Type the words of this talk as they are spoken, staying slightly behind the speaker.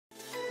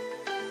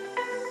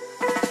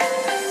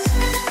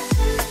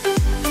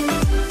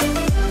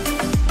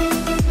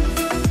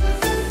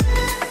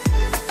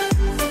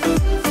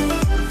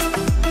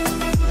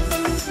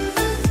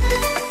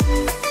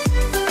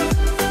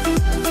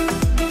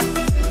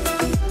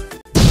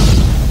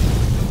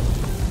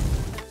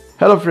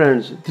Hello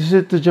friends, this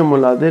is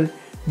DJI.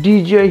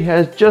 DJI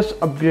has just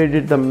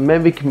upgraded the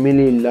Mavic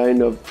Mini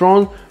line of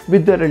drones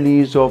with the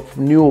release of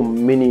new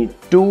Mini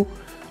 2.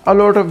 A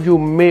lot of you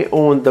may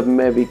own the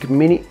Mavic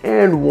Mini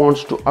and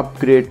wants to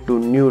upgrade to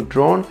new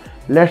drone.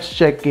 Let's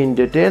check in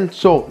detail.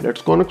 So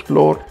let's go and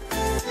explore.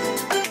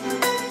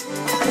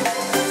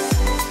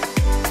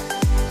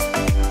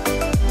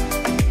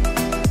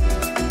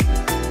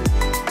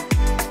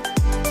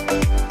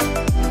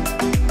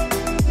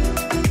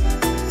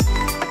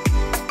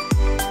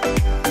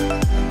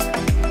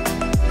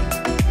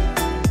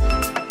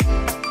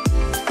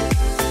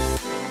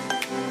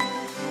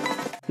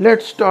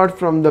 Let's start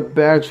from the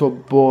bags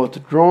of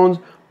both drones.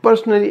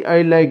 Personally,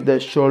 I like the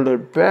shoulder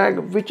bag,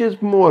 which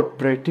is more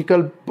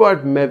practical,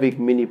 but Mavic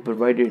Mini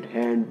provided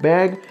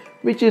handbag,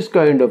 which is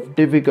kind of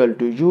difficult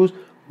to use,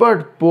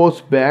 but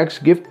both bags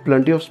give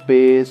plenty of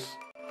space.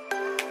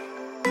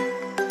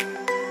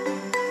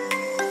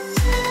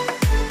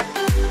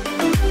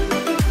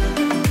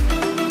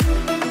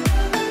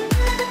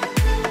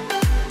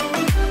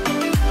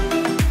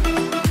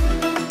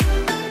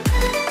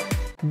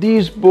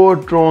 These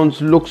both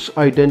drones looks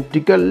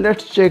identical.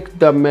 Let's check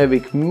the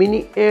Mavic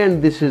Mini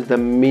and this is the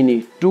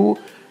Mini 2.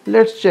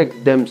 Let's check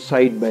them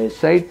side by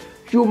side.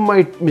 You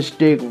might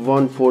mistake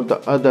one for the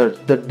other.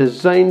 The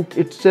design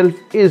itself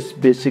is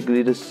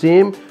basically the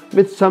same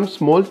with some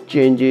small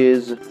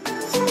changes.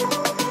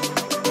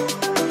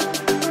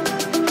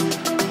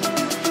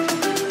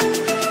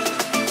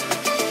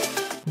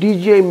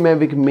 DJI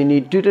Mavic Mini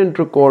didn't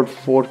record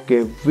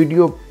 4K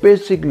video.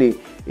 Basically,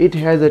 it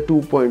has a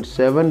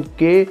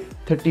 2.7K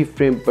 30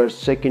 frame per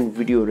second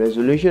video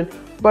resolution,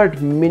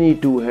 but Mini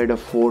 2 had a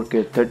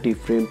 4K 30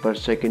 frame per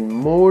second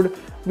mode,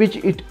 which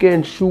it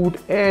can shoot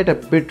at a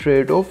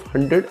bitrate of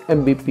 100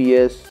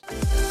 Mbps.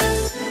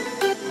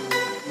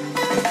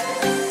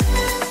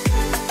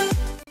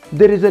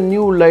 There is a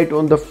new light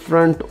on the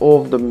front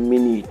of the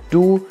Mini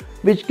 2,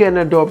 which can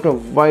adopt a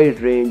wide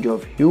range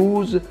of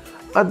hues.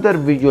 Other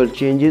visual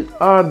changes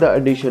are the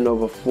addition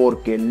of a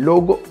 4K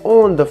logo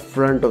on the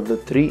front of the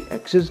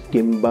 3-axis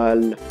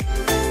gimbal.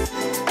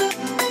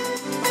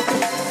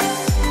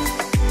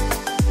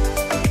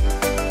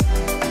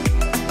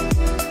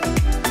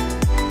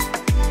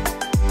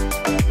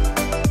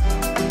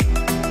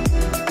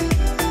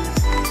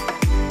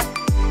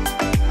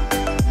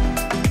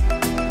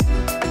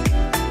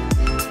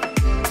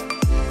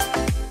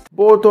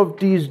 Both of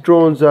these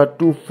drones are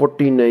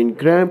 249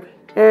 gram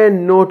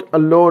and not a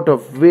lot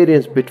of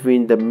variance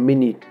between the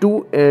Mini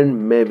 2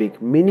 and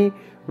Mavic Mini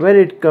when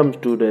it comes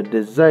to the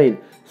design.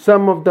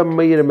 Some of the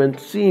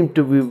measurements seem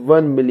to be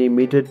 1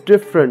 mm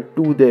different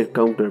to their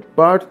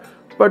counterparts,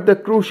 but the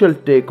crucial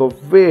take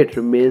of weight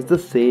remains the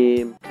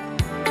same.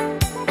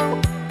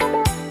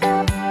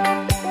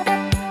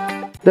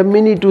 The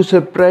Mini 2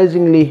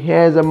 surprisingly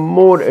has a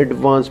more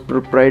advanced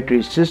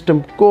proprietary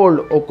system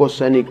called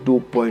Ocusync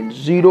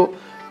 2.0.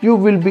 You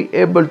will be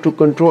able to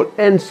control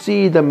and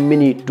see the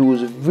Mini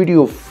 2's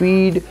video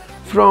feed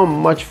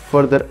from much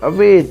further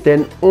away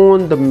than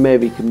on the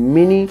Mavic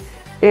Mini,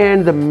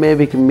 and the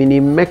Mavic Mini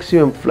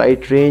maximum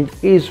flight range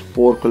is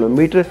 4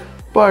 km,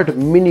 but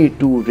Mini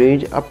 2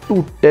 range up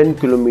to 10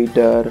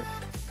 km.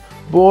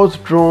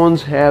 Both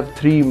drones have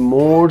 3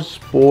 modes: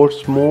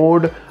 sports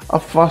mode, a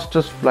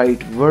fastest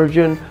flight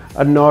version,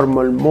 a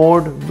normal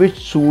mode which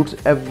suits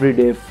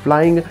everyday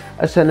flying,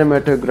 a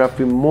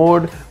cinematography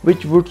mode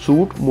which would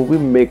suit movie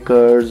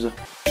makers.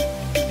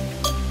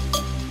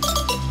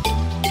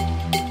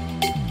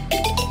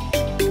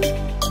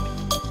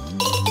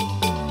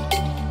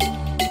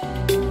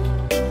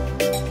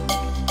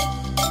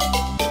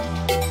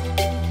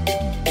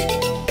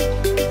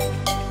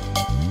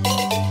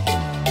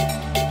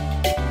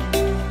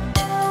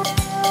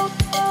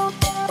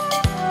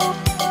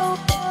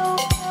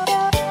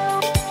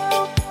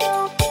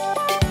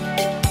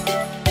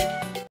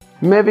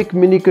 Mavic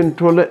Mini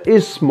controller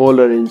is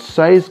smaller in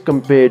size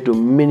compared to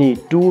Mini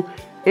 2,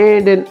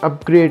 and an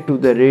upgrade to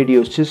the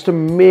radio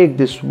system make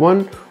this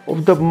one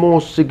of the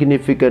most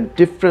significant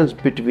difference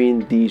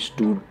between these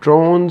two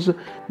drones.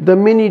 The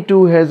Mini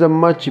 2 has a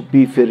much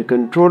beefier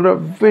controller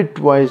with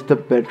twice the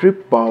battery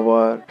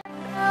power.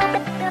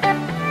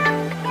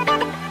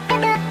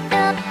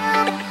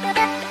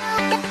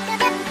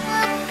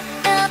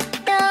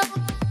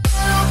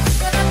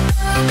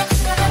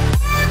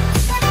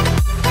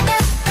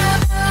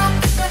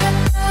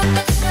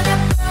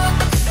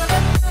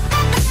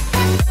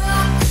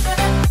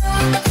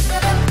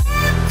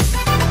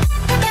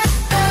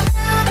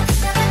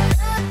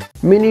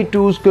 Mini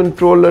 2's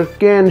controller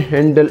can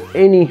handle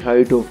any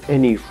height of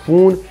any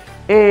phone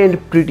and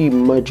pretty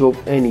much of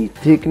any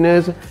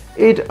thickness.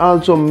 It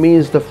also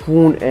means the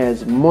phone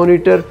as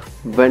monitor,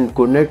 when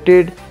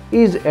connected,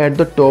 is at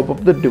the top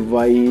of the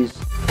device.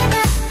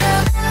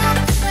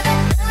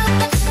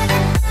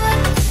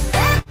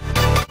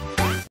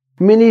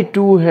 Mini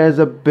 2 has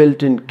a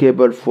built-in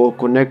cable for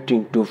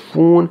connecting to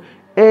phone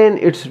and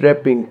it's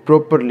wrapping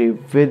properly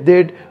with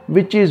it,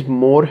 which is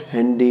more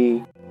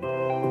handy.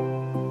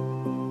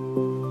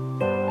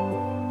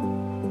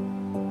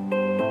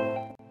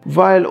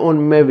 While on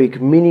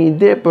Mavic Mini,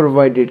 they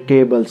provided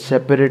cables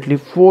separately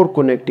for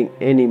connecting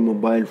any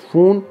mobile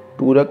phone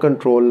to the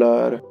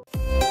controller.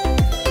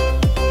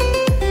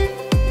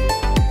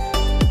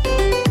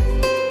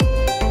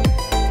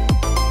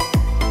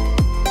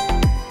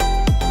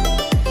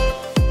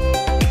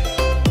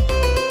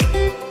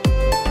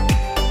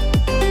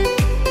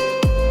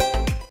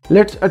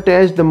 Let's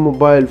attach the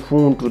mobile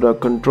phone to the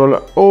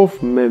controller of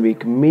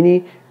Mavic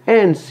Mini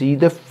and see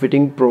the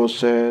fitting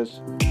process.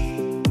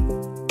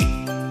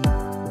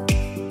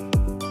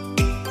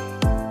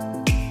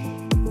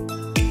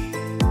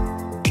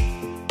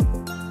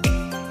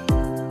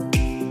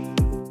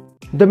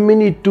 The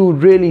Mini 2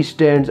 really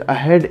stands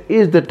ahead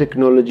is the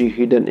technology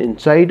hidden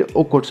inside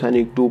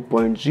Ocusync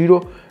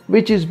 2.0,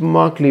 which is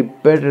markedly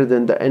better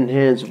than the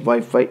enhanced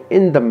Wi-Fi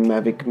in the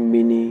Mavic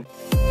Mini.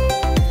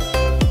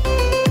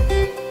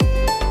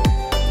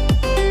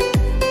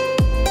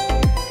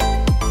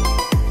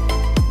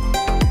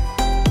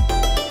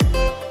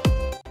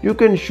 You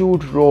can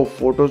shoot RAW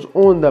photos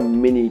on the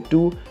Mini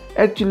 2.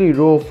 Actually,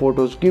 RAW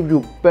photos give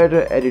you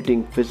better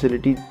editing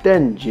facility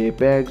than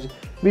JPEGs,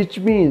 which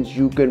means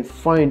you can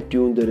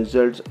fine-tune the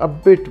results a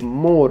bit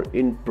more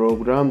in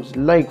programs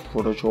like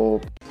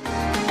Photoshop.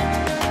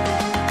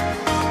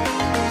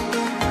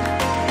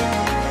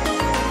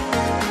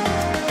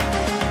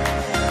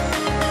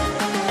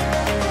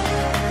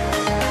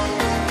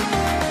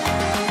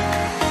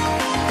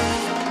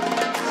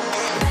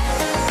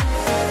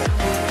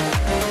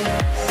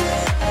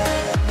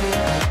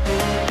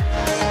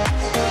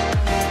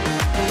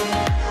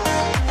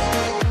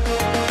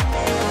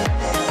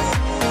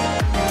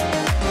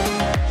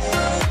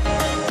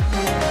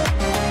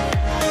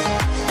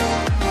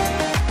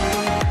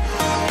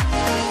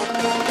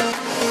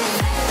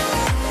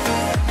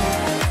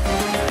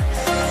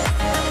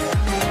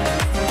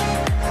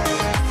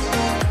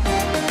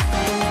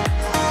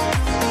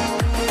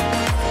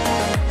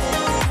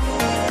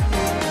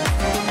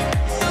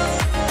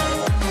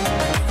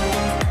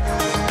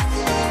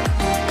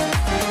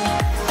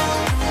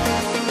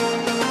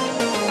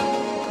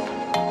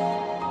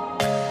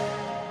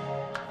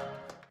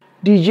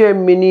 DJI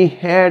Mini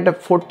had a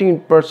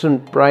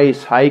 14%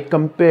 price hike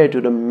compared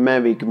to the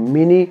Mavic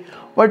Mini.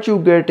 What you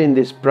get in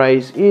this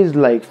price is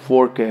like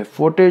 4K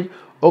footage,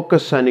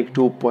 Ocusync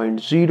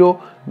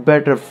 2.0,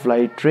 better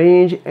flight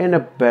range and a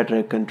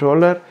better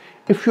controller.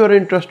 If you are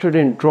interested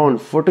in drone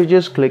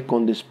footages, click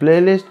on this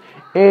playlist,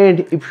 and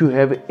if you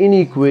have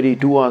any query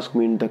to ask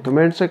me in the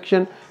comment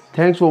section.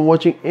 Thanks for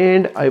watching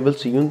and I will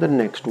see you in the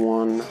next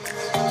one.